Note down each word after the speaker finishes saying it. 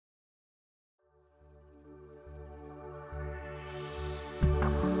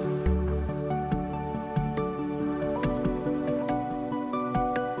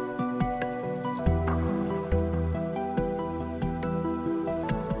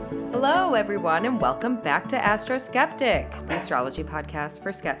Hello, everyone, and welcome back to Astro Skeptic, the astrology podcast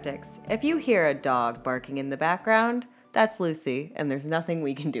for skeptics. If you hear a dog barking in the background, that's Lucy, and there's nothing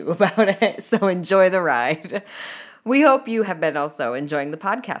we can do about it, so enjoy the ride. We hope you have been also enjoying the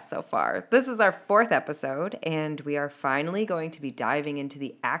podcast so far. This is our 4th episode, and we are finally going to be diving into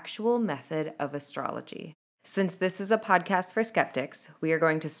the actual method of astrology. Since this is a podcast for skeptics, we are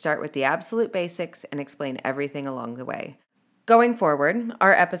going to start with the absolute basics and explain everything along the way. Going forward,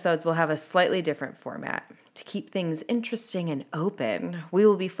 our episodes will have a slightly different format. To keep things interesting and open, we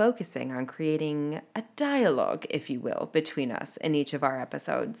will be focusing on creating a dialogue, if you will, between us in each of our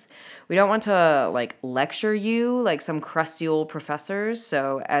episodes. We don't want to lecture you like some crusty old professors,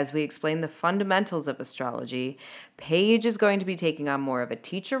 so as we explain the fundamentals of astrology, Paige is going to be taking on more of a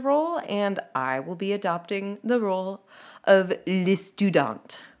teacher role, and I will be adopting the role of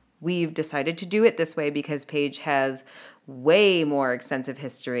l'étudiante. We've decided to do it this way because Paige has way more extensive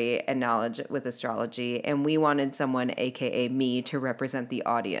history and knowledge with astrology, and we wanted someone, aka me, to represent the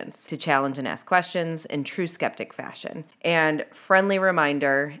audience, to challenge and ask questions in true skeptic fashion. And friendly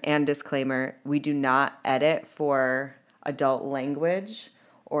reminder and disclaimer, we do not edit for adult language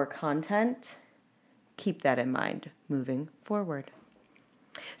or content. Keep that in mind moving forward.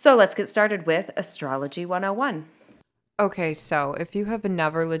 So let's get started with Astrology 101. Okay, so if you have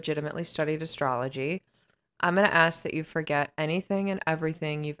never legitimately studied astrology, I'm going to ask that you forget anything and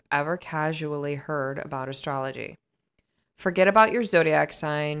everything you've ever casually heard about astrology. Forget about your zodiac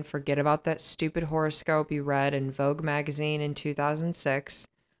sign, forget about that stupid horoscope you read in Vogue magazine in 2006,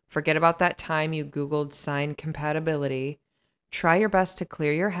 forget about that time you Googled sign compatibility. Try your best to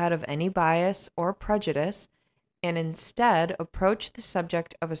clear your head of any bias or prejudice and instead approach the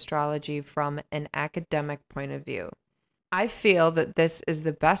subject of astrology from an academic point of view. I feel that this is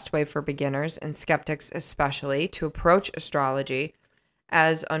the best way for beginners and skeptics especially to approach astrology,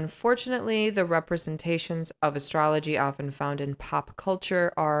 as unfortunately the representations of astrology often found in pop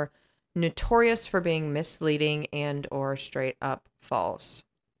culture are notorious for being misleading and or straight up false.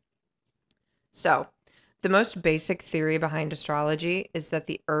 So, the most basic theory behind astrology is that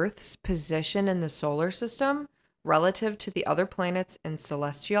the Earth's position in the solar system relative to the other planets and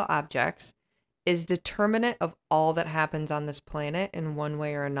celestial objects is determinant of all that happens on this planet in one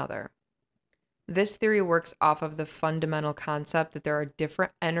way or another. This theory works off of the fundamental concept that there are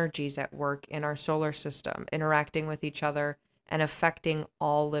different energies at work in our solar system, interacting with each other and affecting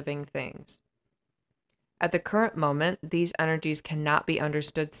all living things. At the current moment, these energies cannot be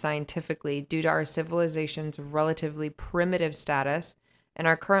understood scientifically due to our civilization's relatively primitive status and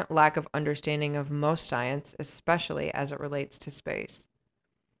our current lack of understanding of most science, especially as it relates to space.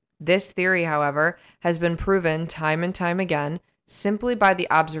 This theory, however, has been proven time and time again simply by the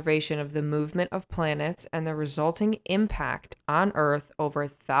observation of the movement of planets and the resulting impact on Earth over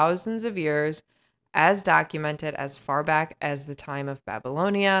thousands of years, as documented as far back as the time of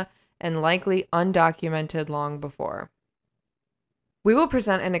Babylonia and likely undocumented long before. We will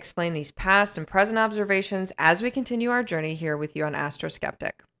present and explain these past and present observations as we continue our journey here with you on Astro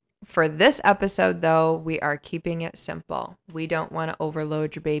Skeptic. For this episode, though, we are keeping it simple. We don't want to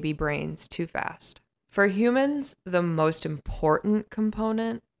overload your baby brains too fast. For humans, the most important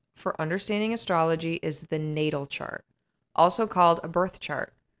component for understanding astrology is the natal chart, also called a birth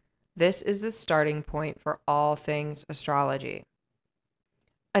chart. This is the starting point for all things astrology.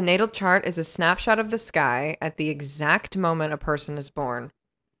 A natal chart is a snapshot of the sky at the exact moment a person is born.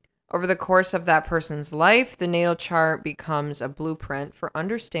 Over the course of that person's life, the natal chart becomes a blueprint for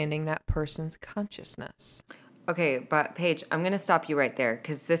understanding that person's consciousness. Okay, but Paige, I'm going to stop you right there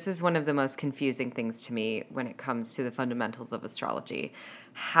because this is one of the most confusing things to me when it comes to the fundamentals of astrology.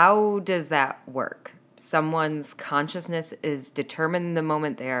 How does that work? Someone's consciousness is determined the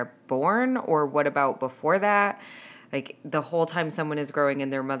moment they are born, or what about before that? Like the whole time someone is growing in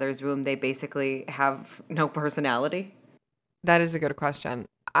their mother's womb, they basically have no personality? That is a good question.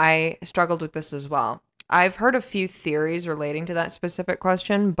 I struggled with this as well. I've heard a few theories relating to that specific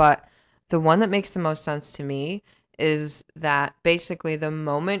question, but the one that makes the most sense to me is that basically the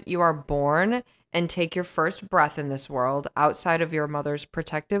moment you are born and take your first breath in this world outside of your mother's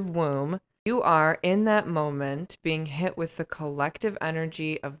protective womb, you are in that moment being hit with the collective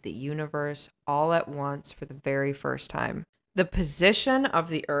energy of the universe all at once for the very first time. The position of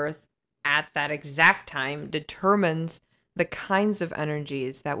the Earth at that exact time determines the kinds of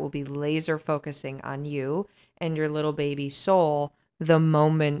energies that will be laser focusing on you and your little baby soul the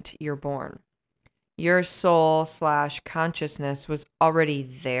moment you're born. Your soul / consciousness was already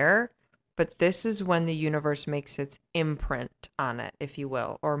there, but this is when the universe makes its imprint on it, if you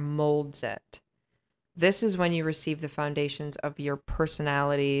will, or molds it. This is when you receive the foundations of your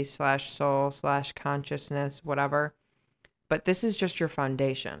personality / soul / consciousness, whatever. But this is just your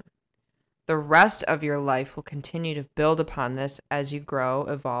foundation. The rest of your life will continue to build upon this as you grow,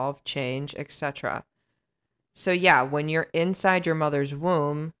 evolve, change, etc. So yeah, when you're inside your mother's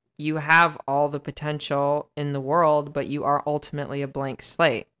womb, you have all the potential in the world, but you are ultimately a blank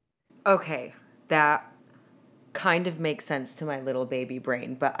slate. Okay, that kind of makes sense to my little baby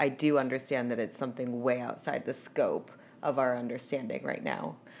brain, but I do understand that it's something way outside the scope of our understanding right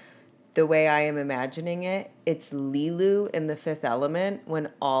now. The way I am imagining it, it's Lilu in The Fifth Element when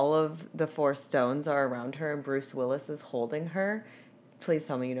all of the four stones are around her and Bruce Willis is holding her. Please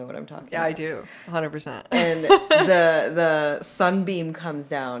tell me you know what I'm talking about. Yeah, I do. 100%. And the sunbeam comes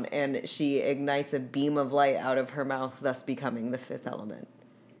down and she ignites a beam of light out of her mouth, thus becoming the fifth element.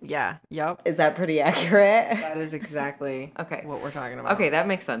 Yeah, yep. Is that pretty accurate? That is exactly okay. what we're talking about. Okay, that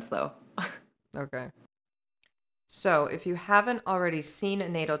makes sense though. Okay. So if you haven't already seen a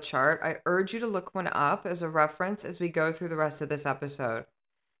natal chart, I urge you to look one up as a reference as we go through the rest of this episode.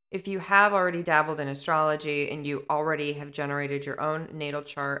 If you have already dabbled in astrology and you already have generated your own natal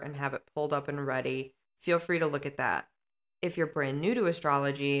chart and have it pulled up and ready, feel free to look at that. If you're brand new to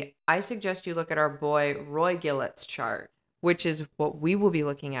astrology, I suggest you look at our boy Roy Gillett's chart, which is what we will be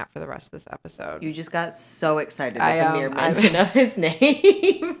looking at for the rest of this episode. You just got so excited at the mere mention of his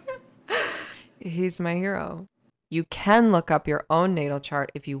name. He's my hero. You can look up your own natal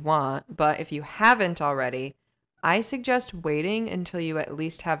chart if you want, but if you haven't already, I suggest waiting until you at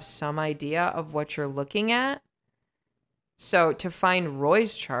least have some idea of what you're looking at. So to find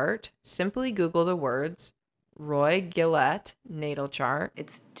Roy's chart, simply Google the words Roy Gillett natal chart.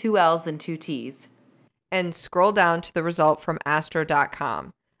 It's 2 L's and 2 T's. And scroll down to the result from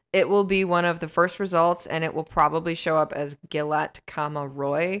astro.com. It will be one of the first results and it will probably show up as Gillett,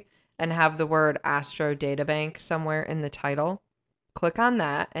 Roy and have the word Astro Databank somewhere in the title. Click on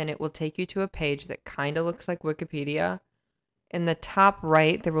that and it will take you to a page that kind of looks like Wikipedia. In the top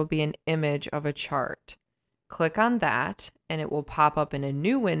right, there will be an image of a chart. Click on that and it will pop up in a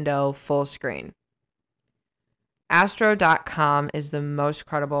new window full screen. Astro.com is the most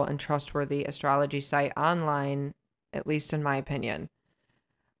credible and trustworthy astrology site online, at least in my opinion.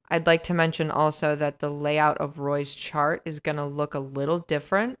 I'd like to mention also that the layout of Roy's chart is going to look a little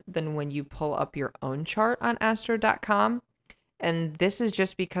different than when you pull up your own chart on Astro.com. And this is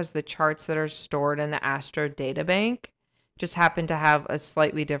just because the charts that are stored in the Astro Databank just happen to have a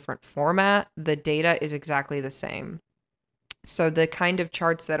slightly different format. The data is exactly the same. So the kind of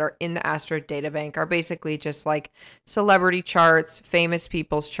charts that are in the Astro Databank are basically just like celebrity charts, famous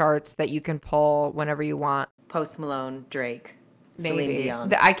people's charts that you can pull whenever you want. Post Malone, Drake, Maybe. Celine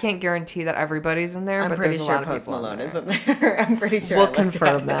Dion. I can't guarantee that everybody's in there, but there's a lot of Post people Malone in there. isn't there. I'm pretty sure We'll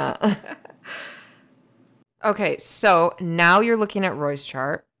confirm that. Okay, so now you're looking at Roy's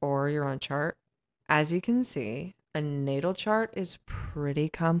chart or your own chart. As you can see, a natal chart is pretty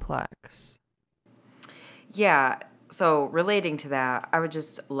complex. Yeah. So relating to that, I would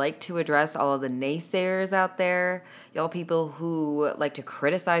just like to address all of the naysayers out there, y'all people who like to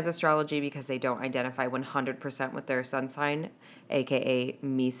criticize astrology because they don't identify 100% with their sun sign, aka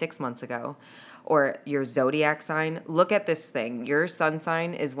me 6 months ago, or your zodiac sign. Look at this thing. Your sun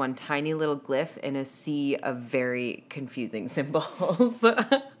sign is one tiny little glyph in a sea of very confusing symbols.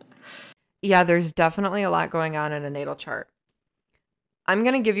 Yeah, there's definitely a lot going on in a natal chart. I'm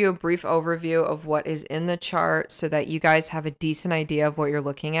going to give you a brief overview of what is in the chart so that you guys have a decent idea of what you're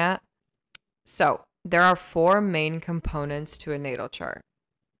looking at. So, there are 4 main components to a natal chart: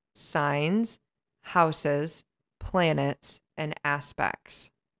 signs, houses, planets, and aspects.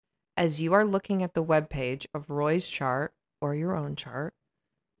 As you are looking at the webpage of Roy's chart or your own chart,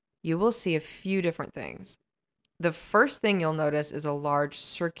 you will see a few different things. The first thing you'll notice is a large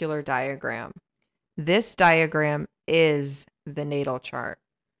circular diagram. This diagram is the natal chart.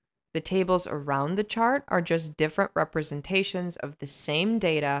 The tables around the chart are just different representations of the same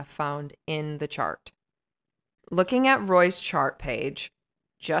data found in the chart. Looking at Roy's chart page,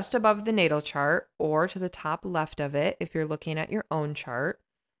 just above the natal chart or to the top left of it, if you're looking at your own chart,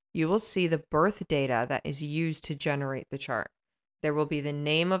 you will see the birth data that is used to generate the chart. There will be the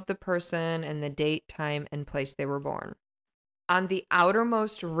name of the person and the date, time, and place they were born. On the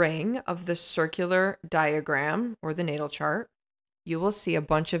outermost ring of the circular diagram or the natal chart, you will see a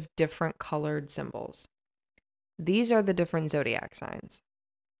bunch of different colored symbols. These are the different zodiac signs.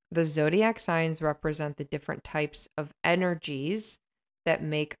 The zodiac signs represent the different types of energies that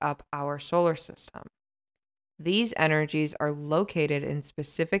make up our solar system. These energies are located in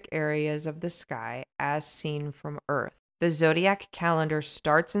specific areas of the sky as seen from Earth. The zodiac calendar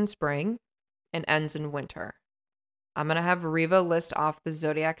starts in spring and ends in winter. I'm going to have Riva list off the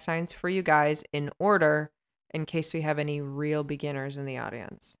zodiac signs for you guys in order in case we have any real beginners in the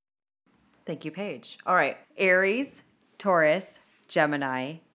audience. Thank you, Paige. All right. Aries, Taurus,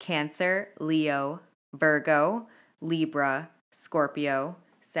 Gemini, Cancer, Leo, Virgo, Libra, Scorpio,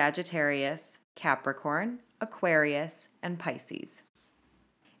 Sagittarius, Capricorn, Aquarius, and Pisces.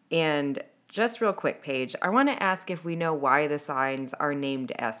 And just real quick, Paige, I want to ask if we know why the signs are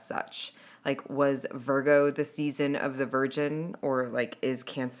named as such. Like, was Virgo the season of the Virgin, or like is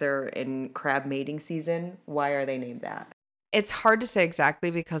Cancer in crab mating season? Why are they named that? It's hard to say exactly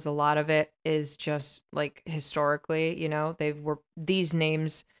because a lot of it is just like historically, these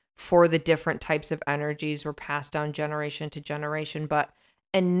names for the different types of energies were passed down generation to generation. But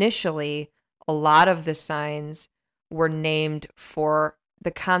initially, a lot of the signs were named for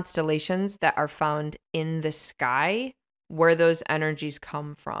the constellations that are found in the sky where those energies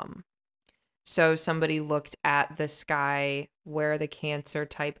come from. So somebody looked at the sky where the Cancer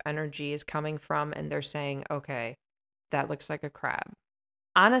type energy is coming from, and they're saying, okay, that looks like a crab.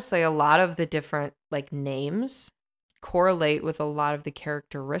 Honestly, a lot of the different names correlate with a lot of the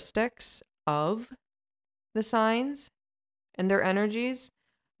characteristics of the signs and their energies,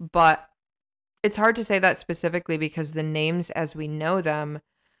 but it's hard to say that specifically because the names as we know them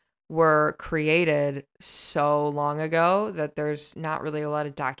were created so long ago that there's not really a lot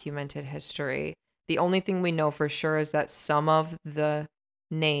of documented history. The only thing we know for sure is that some of the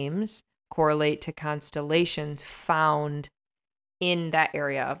names correlate to constellations found in that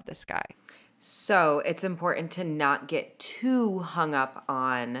area of the sky. So it's important to not get too hung up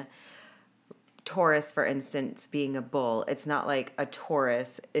on Taurus, for instance, being a bull. It's not like a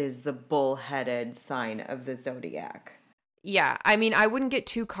Taurus is the bull-headed sign of the zodiac. Yeah, I mean, I wouldn't get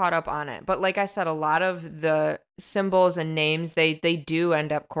too caught up on it. But like I said, a lot of the symbols and names, they do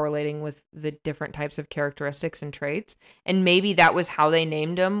end up correlating with the different types of characteristics and traits. And maybe that was how they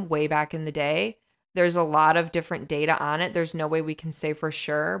named them way back in the day. There's a lot of different data on it. There's no way we can say for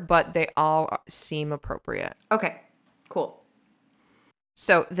sure, but they all seem appropriate. Okay, cool.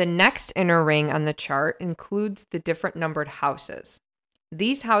 So the next inner ring on the chart includes the different numbered houses.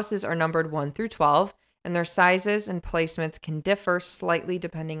 These houses are numbered 1 through 12, and their sizes and placements can differ slightly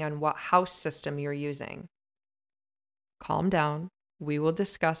depending on what house system you're using. Calm down. We will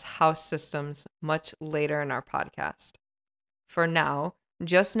discuss house systems much later in our podcast. For now,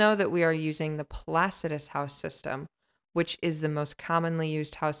 just know that we are using the Placidus house system, which is the most commonly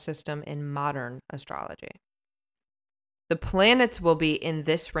used house system in modern astrology. The planets will be in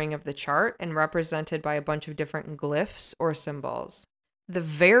this ring of the chart and represented by a bunch of different glyphs or symbols. The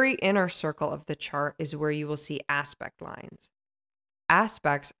very inner circle of the chart is where you will see aspect lines.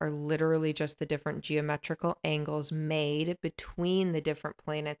 Aspects are literally just the different geometrical angles made between the different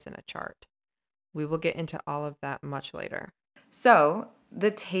planets in a chart. We will get into all of that much later. So,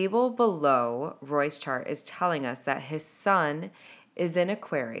 the table below Roy's chart is telling us that his sun is in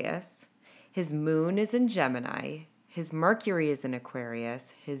Aquarius, his moon is in Gemini, his Mercury is in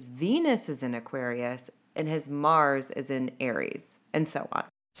Aquarius, his Venus is in Aquarius, and his Mars is in Aries, and so on.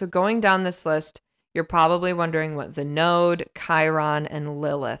 So going down this list, you're probably wondering what the node, Chiron, and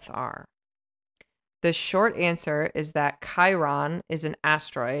Lilith are. The short answer is that Chiron is an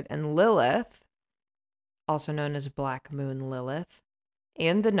asteroid, and Lilith, also known as Black Moon Lilith,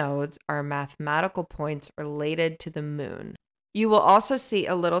 and the nodes are mathematical points related to the moon. You will also see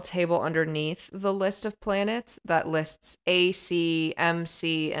a little table underneath the list of planets that lists AC,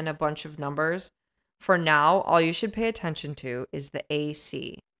 MC, and a bunch of numbers. For now, all you should pay attention to is the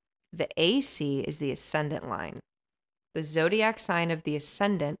AC. The AC is the ascendant line. The zodiac sign of the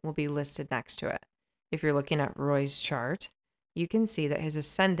ascendant will be listed next to it. If you're looking at Roy's chart, you can see that his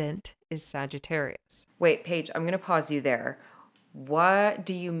ascendant is Sagittarius. Wait, Paige, I'm going to pause you there. What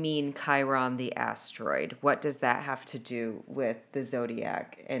do you mean Chiron the asteroid? What does that have to do with the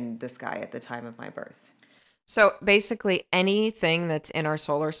zodiac and the sky at the time of my birth? So basically anything that's in our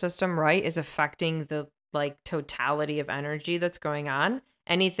solar system, right, is affecting the totality of energy that's going on.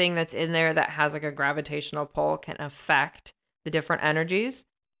 Anything that's in there that has a gravitational pull can affect the different energies.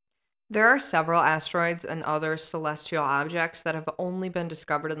 There are several asteroids and other celestial objects that have only been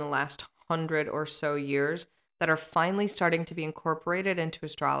discovered in the last 100 or so years that are finally starting to be incorporated into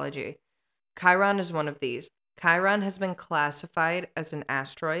astrology. Chiron is one of these. Chiron has been classified as an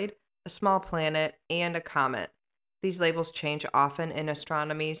asteroid, a small planet, and a comet. These labels change often in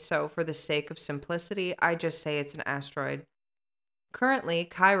astronomy, so for the sake of simplicity, I just say it's an asteroid. Currently,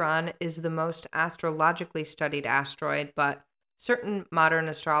 Chiron is the most astrologically studied asteroid, but certain modern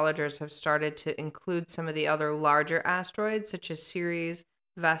astrologers have started to include some of the other larger asteroids, such as Ceres,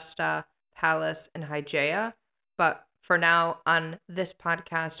 Vesta, Pallas, and Hygeia. But for now, on this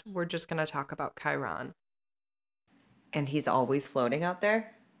podcast, we're just going to talk about Chiron. And he's always floating out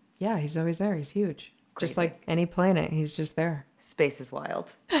there? Yeah, he's always there. He's huge. Crazy. Just like any planet, he's just there. Space is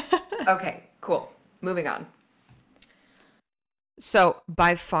wild. Okay, cool. Moving on. So,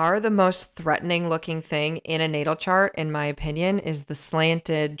 by far the most threatening looking thing in a natal chart, in my opinion, is the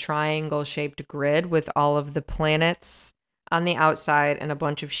slanted triangle shaped grid with all of the planets on the outside and a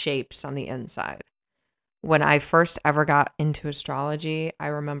bunch of shapes on the inside. When I first ever got into astrology, I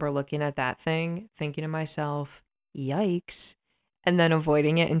remember looking at that thing, thinking to myself, yikes, and then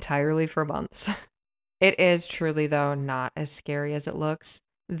avoiding it entirely for months. It is truly, though, not as scary as it looks,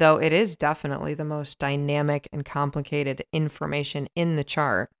 though it is definitely the most dynamic and complicated information in the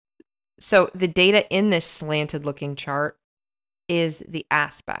chart. So the data in this slanted looking chart is the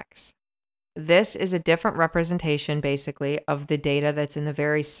aspects. This is a different representation, basically, of the data that's in the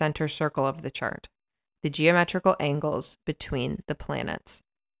very center circle of the chart, the geometrical angles between the planets.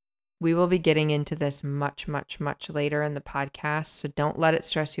 We will be getting into this much, much, much later in the podcast, so don't let it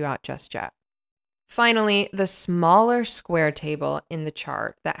stress you out just yet. Finally, the smaller square table in the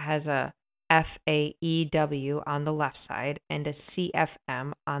chart that has a FAEW on the left side and a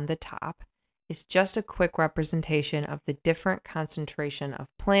CFM on the top is just a quick representation of the different concentration of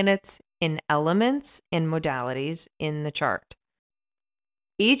planets in elements and modalities in the chart.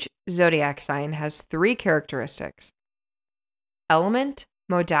 Each zodiac sign has 3 characteristics: element,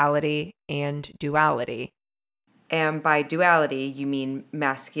 modality, and duality. And by duality, you mean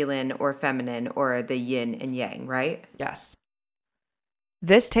masculine or feminine or the yin and yang, right? Yes.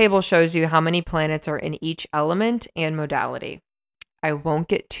 This table shows you how many planets are in each element and modality. I won't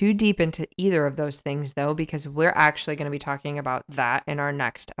get too deep into either of those things, though, because we're actually going to be talking about that in our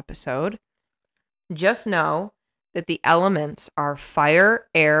next episode. Just know that the elements are fire,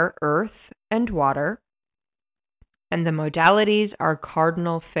 air, earth, and water, and the modalities are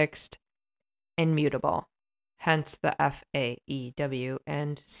cardinal, fixed, and mutable. Hence the FAEW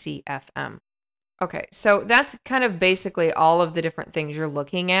and CFM. Okay, so that's kind of basically all of the different things you're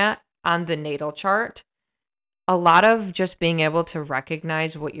looking at on the natal chart. A lot of just being able to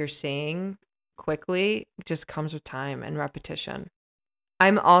recognize what you're seeing quickly just comes with time and repetition.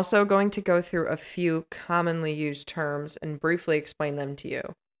 I'm also going to go through a few commonly used terms and briefly explain them to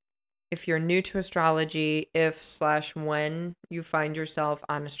you. If you're new to astrology, if/when you find yourself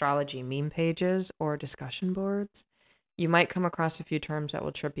on astrology meme pages or discussion boards, you might come across a few terms that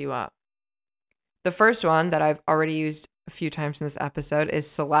will trip you up. The first one that I've already used a few times in this episode is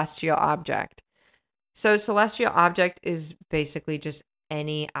celestial object. So celestial object is basically just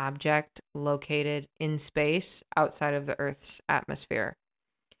any object located in space outside of the Earth's atmosphere.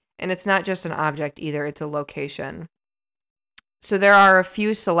 And it's not just an object either, it's a location. So there are a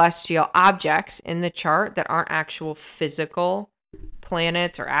few celestial objects in the chart that aren't actual physical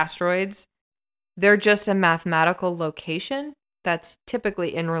planets or asteroids. They're just a mathematical location that's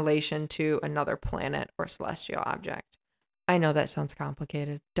typically in relation to another planet or celestial object. I know that sounds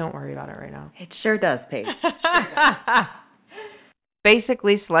complicated. Don't worry about it right now. It sure does, Paige. Sure does.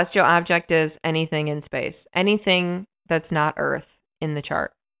 Basically, celestial object is anything in space. Anything that's not Earth in the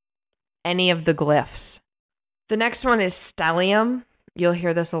chart. Any of the glyphs. The next one is stellium. You'll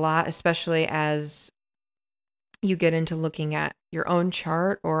hear this a lot, especially as you get into looking at your own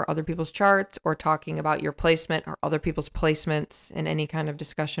chart or other people's charts or talking about your placement or other people's placements in any kind of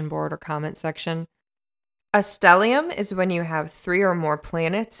discussion board or comment section. A stellium is when you have 3 or more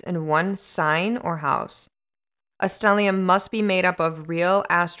planets in one sign or house. A stellium must be made up of real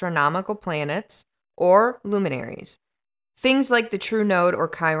astronomical planets or luminaries. Things like the true node or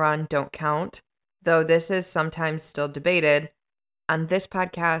Chiron don't count, though this is sometimes still debated. On this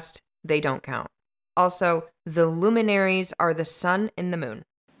podcast, they don't count. Also, the luminaries are the sun and the moon.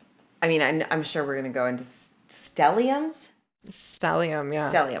 I mean, I'm sure we're going to go into stelliums. Stellium,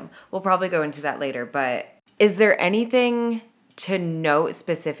 yeah. Stellium. We'll probably go into that later, but is there anything to note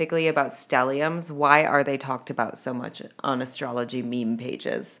specifically about stelliums? Why are they talked about so much on astrology meme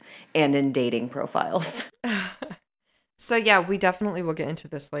pages and in dating profiles? So yeah, we definitely will get into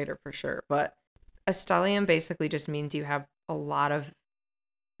this later for sure, but a stellium basically just means you have a lot of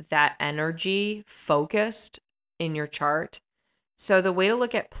that energy focused in your chart. So the way to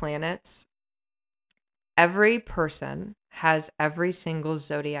look at planets, every person has every single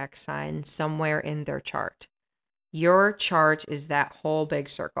zodiac sign somewhere in their chart. Your chart is that whole big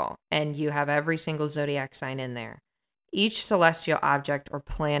circle, and you have every single zodiac sign in there. Each celestial object or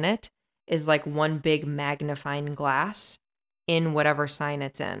planet is like one big magnifying glass in whatever sign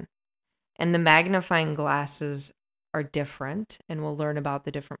it's in. And the magnifying glasses are different, and we'll learn about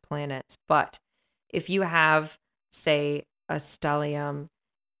the different planets. But if you have, say, a stellium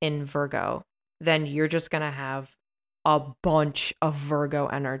in Virgo, then you're just going to have a bunch of Virgo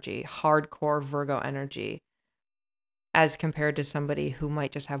energy, hardcore Virgo energy, as compared to somebody who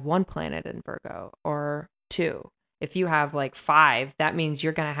might just have one planet in Virgo or two. If you have like 5, that means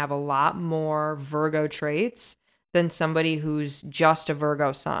you're going to have a lot more Virgo traits than somebody who's just a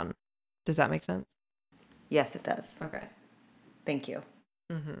Virgo sun. Does that make sense? Yes, it does. Okay. Thank you.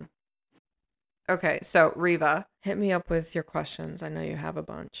 Mm-hmm. Okay, so Riva, hit me up with your questions. I know you have a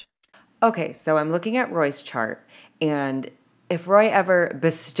bunch. Okay, so I'm looking at Roy's chart, and if Roy ever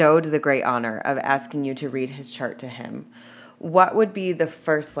bestowed the great honor of asking you to read his chart to him, what would be the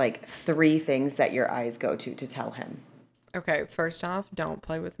first, 3 things that your eyes go to tell him? Okay, first off, don't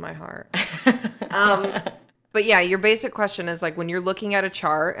play with my heart. But yeah, your basic question is like when you're looking at a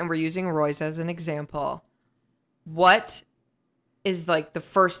chart, and we're using Roy's as an example, what is like the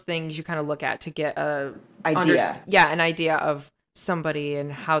first things you kind of look at to get a idea? An idea of somebody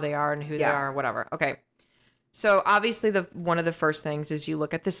and how they are and who they are, whatever. Okay. So obviously one of the first things is you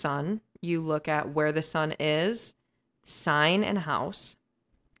look at the sun. You look at where the sun is, sign and house.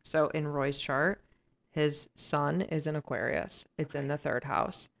 So in Roy's chart, his sun is in Aquarius. It's in the 3rd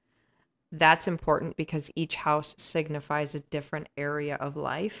house. That's important because each house signifies a different area of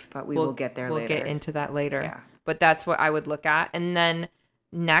life. But we'll get there later. We'll get into that later. Yeah. But that's what I would look at. And then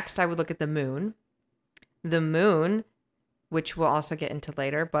next, I would look at the moon. The moon, which we'll also get into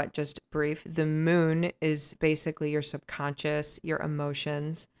later, but just brief. The moon is basically your subconscious, your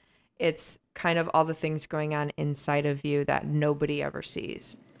emotions. It's kind of all the things going on inside of you that nobody ever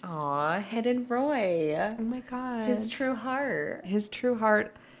sees. Aw, hidden Roy. Oh my God. His true heart. His true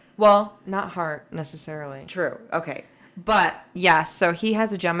heart. Well, not heart necessarily. True. Okay. But yes, so he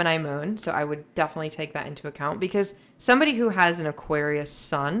has a Gemini moon. So I would definitely take that into account because somebody who has an Aquarius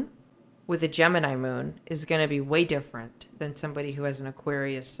sun with a Gemini moon is going to be way different than somebody who has an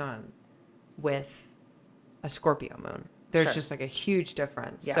Aquarius sun with a Scorpio moon. There's just like a huge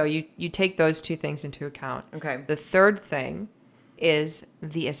difference. Yeah. So you take those 2 things into account. Okay. The third thing is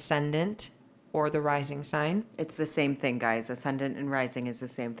the ascendant or the rising sign. It's the same thing, guys. Ascendant and rising is the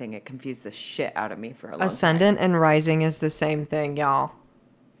same thing. It confused the shit out of me for a long time. Ascendant and rising is the same thing, y'all.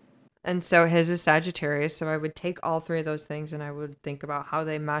 And so his is Sagittarius. So I would take all 3 of those things and I would think about how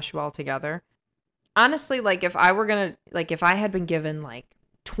they mesh well together. Honestly, like if I had been given like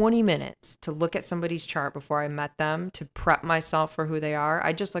 20 minutes to look at somebody's chart before I met them to prep myself for who they are,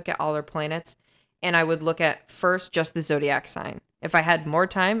 I'd just look at all their planets and I would look at first just the zodiac sign. If I had more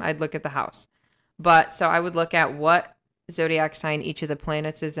time, I'd look at the house. But so I would look at what zodiac sign each of the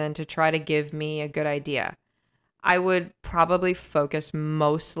planets is in to try to give me a good idea. I would probably focus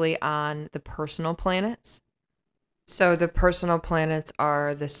mostly on the personal planets. So the personal planets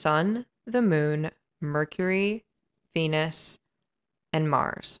are the sun, the moon, Mercury, Venus, and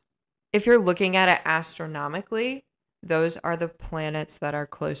Mars. If you're looking at it astronomically, those are the planets that are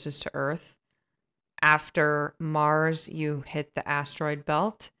closest to Earth. After Mars, you hit the asteroid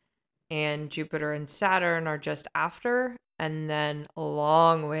belt, and Jupiter and Saturn are just after, and then a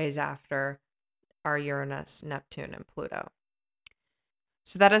long ways after are Uranus, Neptune, and Pluto.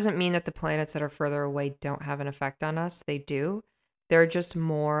 So that doesn't mean that the planets that are further away don't have an effect on us. They do. They're just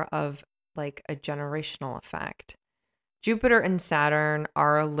more of like a generational effect. Jupiter and Saturn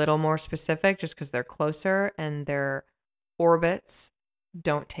are a little more specific just because they're closer and their orbits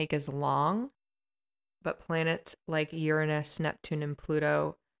don't take as long. But planets like Uranus, Neptune, and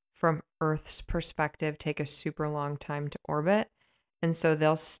Pluto, from Earth's perspective, take a super long time to orbit. And so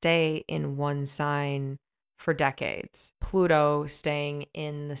they'll stay in one sign for decades. Pluto staying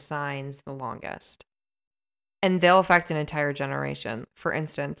in the signs the longest. And they'll affect an entire generation. For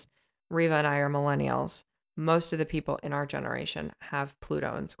instance, Riva and I are millennials. Most of the people in our generation have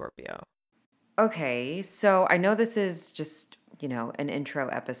Pluto and Scorpio. Okay, so I know this is just, an intro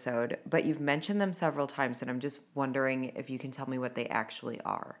episode, but you've mentioned them several times, and I'm just wondering if you can tell me what they actually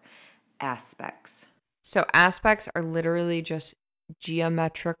are. Aspects. So aspects are literally just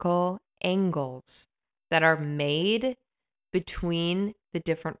geometrical angles that are made between the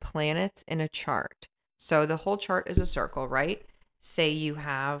different planets in a chart. So the whole chart is a circle, right? Say you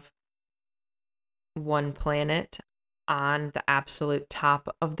have one planet on the absolute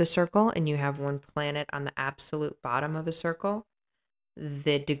top of the circle and you have one planet on the absolute bottom of a circle.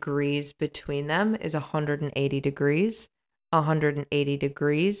 The degrees between them is 180 degrees. 180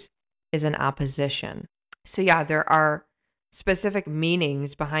 degrees is an opposition. So yeah, there are specific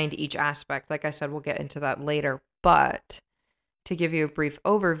meanings behind each aspect. Like I said, we'll get into that later. But to give you a brief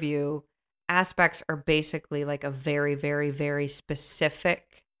overview, aspects are basically like a very, very, very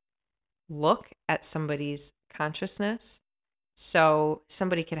specific look at somebody's consciousness. So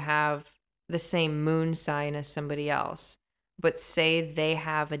somebody could have the same moon sign as somebody else, but say they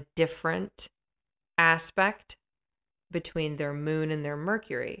have a different aspect between their moon and their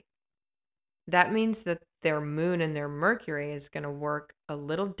Mercury. That means that their moon and their Mercury is going to work a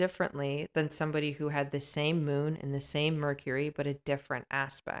little differently than somebody who had the same moon and the same Mercury, but a different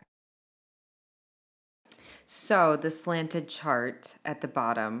aspect. So the slanted chart at the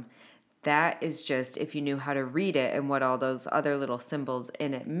bottom, that is just if you knew how to read it and what all those other little symbols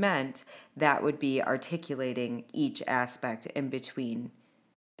in it meant, that would be articulating each aspect in between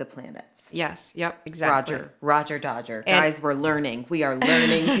the planets. Yes, yep, exactly. Roger Dodger. Guys, we're learning. We are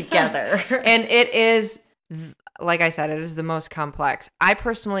learning together. And it is, like I said, it is the most complex. I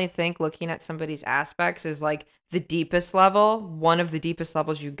personally think looking at somebody's aspects is like the deepest level, one of the deepest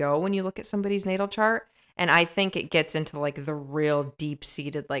levels you go when you look at somebody's natal chart. And I think it gets into like the real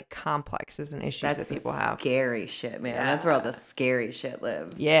deep-seated like complexes and issues that people have. Scary shit, man. Yeah. That's where all the scary shit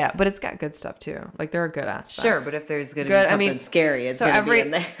lives. Yeah, but it's got good stuff too. Like there are good aspects. Sure, but if there's going to be something scary, it's going to be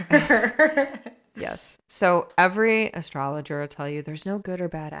in there. Yes. So every astrologer will tell you there's no good or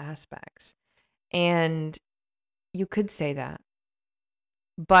bad aspects. And you could say that.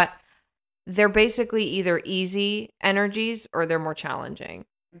 But they're basically either easy energies or they're more challenging.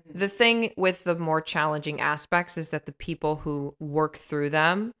 The thing with the more challenging aspects is that the people who work through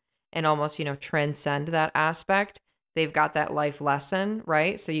them and almost, transcend that aspect, they've got that life lesson,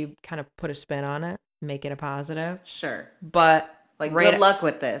 right? So you kind of put a spin on it, make it a positive. Sure. But good luck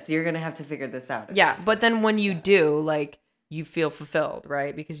with this. You're going to have to figure this out. Yeah. But then when you do, you feel fulfilled,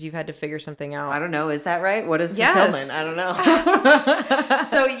 right? Because you've had to figure something out. I don't know. Is that right? What is fulfillment? I don't know.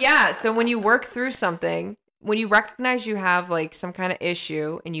 So when you work through something, when you recognize you have some kind of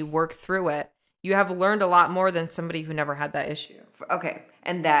issue and you work through it, you have learned a lot more than somebody who never had that issue. Okay.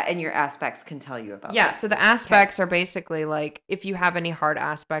 And your aspects can tell you about that. So the aspects are basically if you have any hard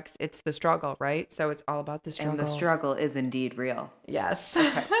aspects, it's the struggle, right? So it's all about the struggle. And the struggle is indeed real. Yes.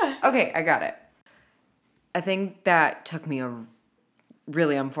 Okay, I got it. I think that took me a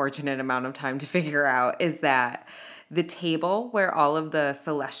really unfortunate amount of time to figure out is that the table where all of the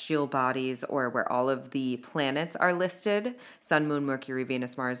celestial bodies or where all of the planets are listed, Sun, Moon, Mercury,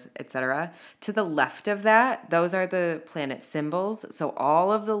 Venus, Mars, etc., to the left of that, those are the planet symbols. So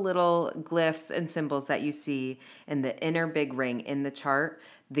all of the little glyphs and symbols that you see in the inner big ring in the chart,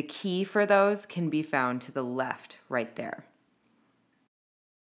 the key for those can be found to the left right there.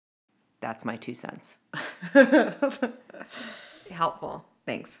 That's my 2 cents. Helpful.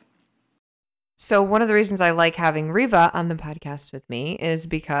 Thanks. So one of the reasons I like having Riva on the podcast with me is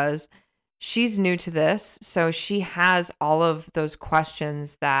because she's new to this. So she has all of those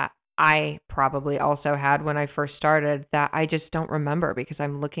questions that I probably also had when I first started that I just don't remember because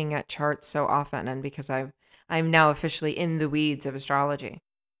I'm looking at charts so often and because I'm now officially in the weeds of astrology.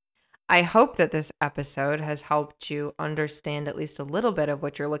 I hope that this episode has helped you understand at least a little bit of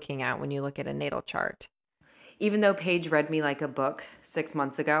what you're looking at when you look at a natal chart. Even though Paige read me like a book 6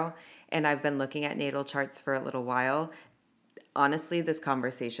 months ago, and I've been looking at natal charts for a little while, honestly, this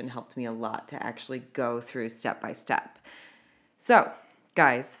conversation helped me a lot to actually go through step by step. So,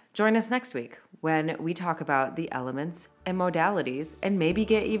 guys, join us next week when we talk about the elements and modalities and maybe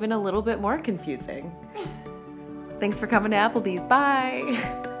get even a little bit more confusing. Thanks for coming to Applebee's.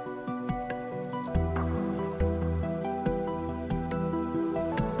 Bye!